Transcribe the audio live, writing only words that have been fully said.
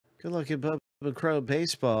Good luck in Bubba Crow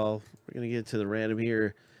baseball. We're going to get to the random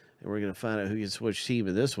here, and we're going to find out who gets which team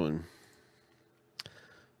in this one.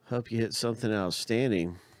 Hope you hit something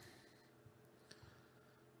outstanding.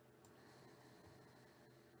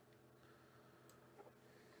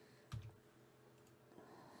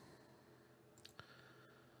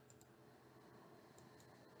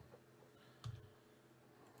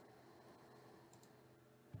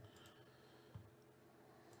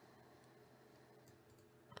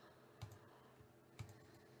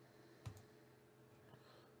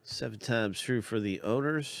 Seven times true for the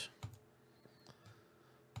owners.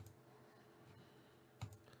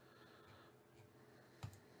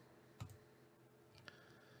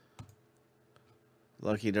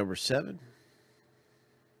 Lucky number 7.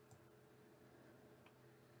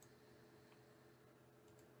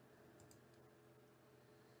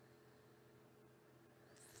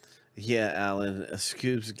 Yeah, Alan.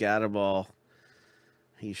 Scoops got them all.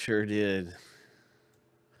 He sure did.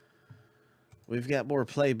 We've got more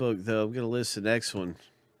playbook, though. I'm going to list the next one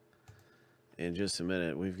in just a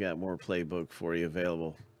minute. We've got more playbook for you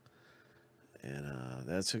available. And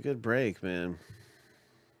that's a good break, man.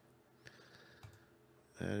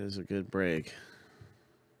 That is a good break.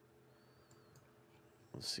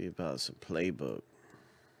 Let's see about some playbook.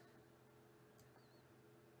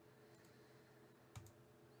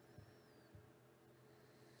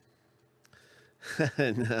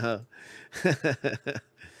 No.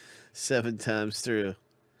 7 times through.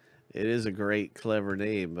 It is a great, clever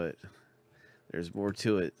name, but there's more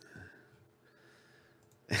to it.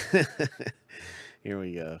 Here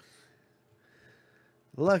we go.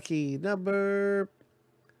 Lucky number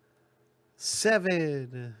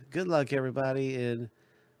 7. Good luck, everybody, in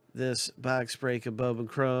this box break of Bowman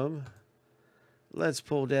Chrome. Let's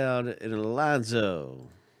pull down an Alonzo.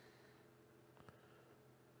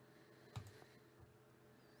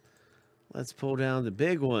 Let's pull down the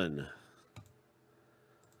big one.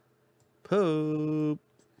 Hope.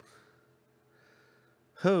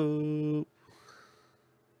 Hope.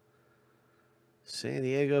 San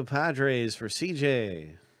Diego Padres for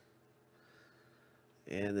CJ.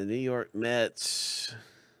 And the New York Mets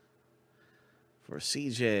for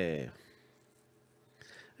CJ.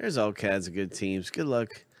 There's all kinds of good teams. Good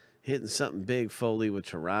luck hitting something big, Foley, with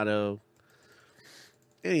Toronto.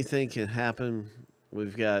 Anything can happen.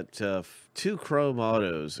 We've got 2 chrome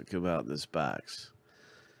autos that come out in this box.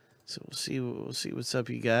 So we'll see what's up,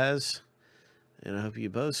 you guys. And I hope you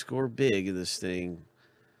both score big in this thing,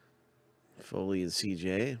 Foley and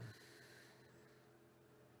CJ.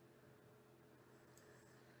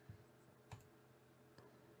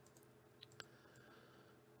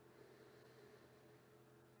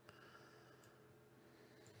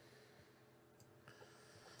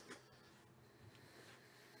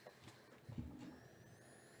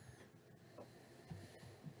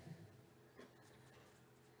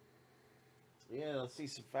 Yeah, let's see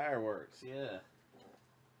some fireworks. Yeah.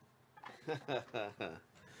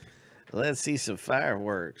 Let's see some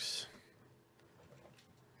fireworks.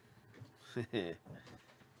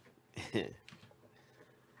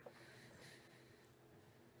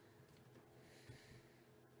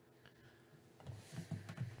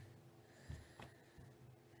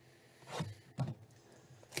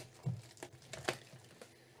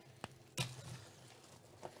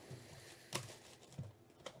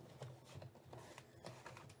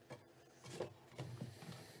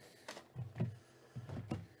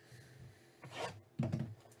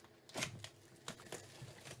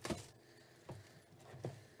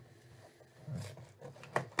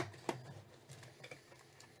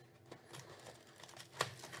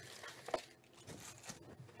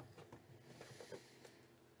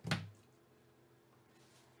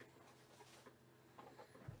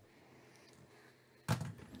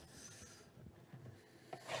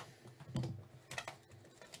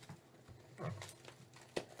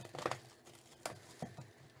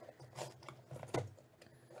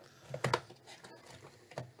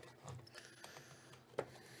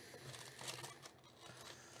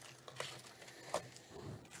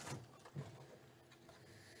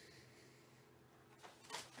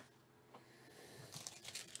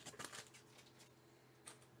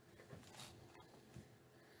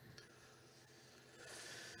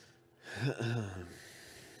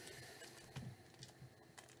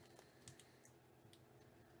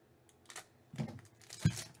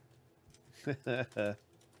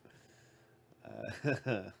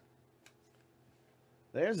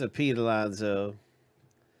 There's a Pete Alonso.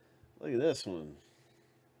 Look at this one.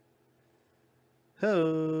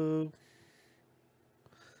 Ho!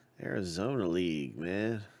 Arizona League,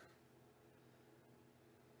 man.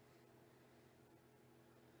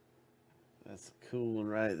 That's a cool one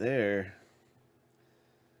right there.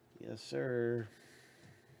 Yes, sir.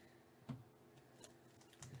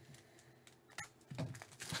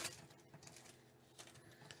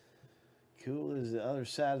 Cool as the other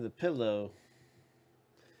side of the pillow.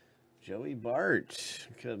 Joey Bart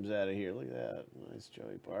comes out of here. Look at that. Nice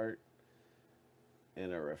Joey Bart.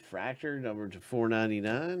 And a refractor numbered to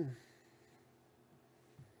 499.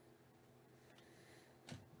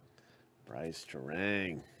 Bryce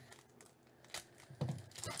Terang.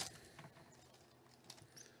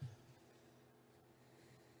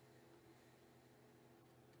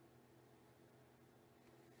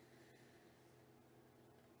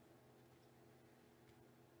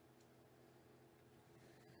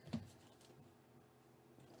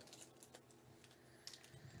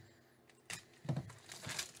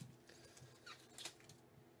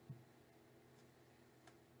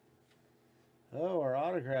 Oh, our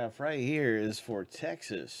autograph right here is for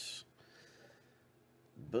Texas.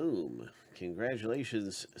 Boom.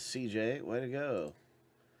 Congratulations, CJ. Way to go.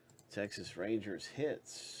 Texas Rangers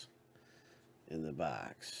hits in the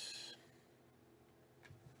box.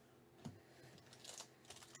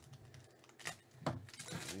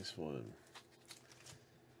 Nice one.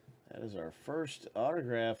 That is our first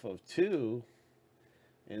autograph of 2.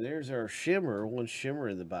 And there's our shimmer. One shimmer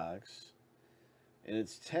in the box. And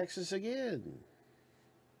it's Texas again.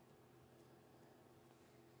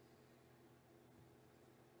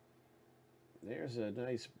 There's a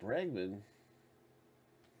nice Bregman.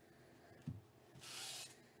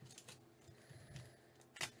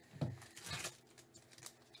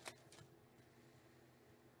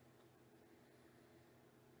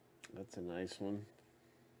 That's a nice one.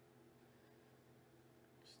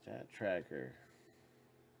 Stat tracker.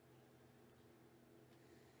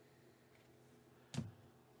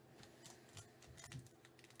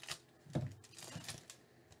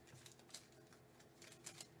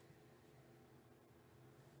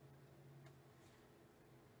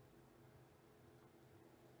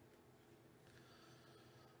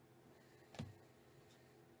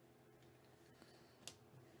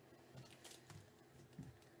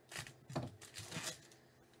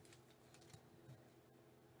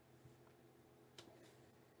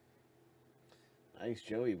 Nice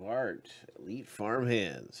Joey Bart. Elite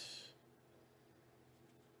Farmhands.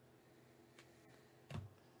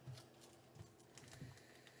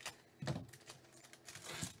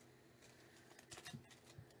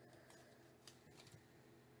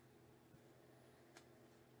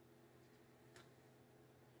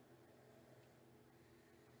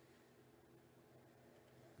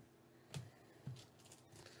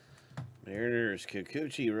 Mariners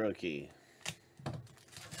Kikuchi rookie.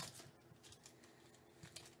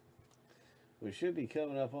 We should be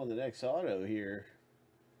coming up on the next auto here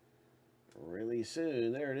really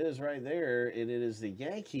soon. There it is right there, and it is the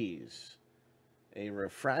Yankees. A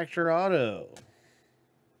refractor auto.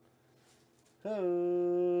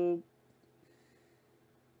 Hope.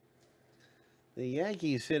 The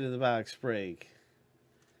Yankees hit in the box break.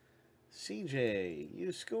 CJ,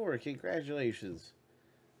 you score. Congratulations.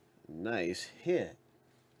 Nice hit.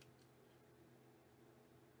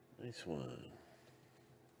 Nice one.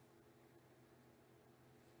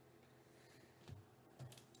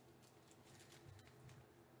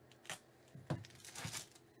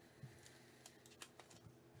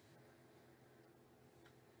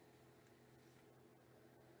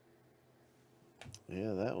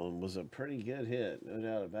 Yeah, that one was a pretty good hit, no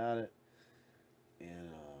doubt about it. And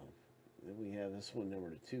then we have this one,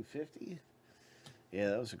 number 250.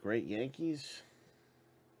 Yeah, that was a great Yankees.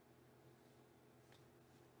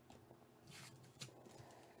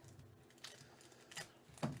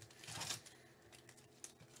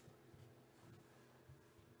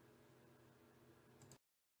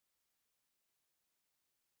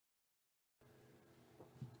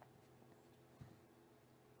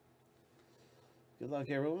 Good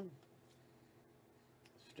luck, everyone.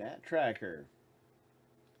 Stat tracker.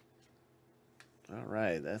 All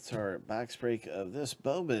right, that's our box break of this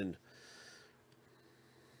Bowman.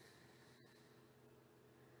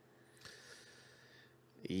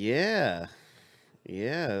 Yeah,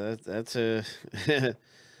 that's a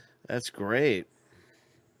that's great.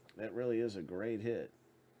 That really is a great hit.